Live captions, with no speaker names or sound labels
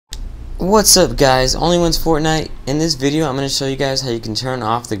What's up guys, Only Wins Fortnite. In this video I'm going to show you guys how you can turn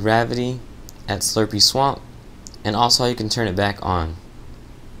off the gravity at Slurpy Swamp and also how you can turn it back on.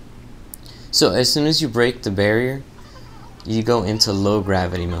 So as soon as you break the barrier you go into low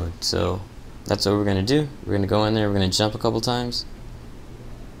gravity mode. So that's what we're going to do. We're going to go in there, we're going to jump a couple times.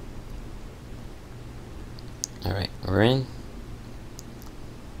 Alright, we're in.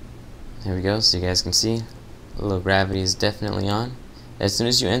 There we go, so you guys can see low gravity is definitely on. As soon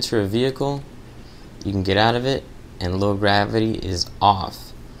as you enter a vehicle, you can get out of it, and low gravity is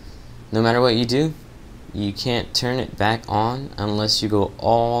off. No matter what you do, you can't turn it back on unless you go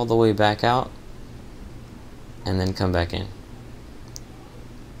all the way back out and then come back in.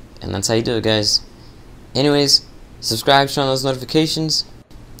 And that's how you do it, guys. Anyways, subscribe, turn on those notifications,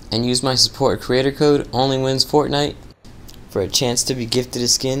 and use my support creator code OnlyWinsFortnite for a chance to be gifted a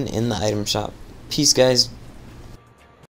skin in the item shop. Peace, guys.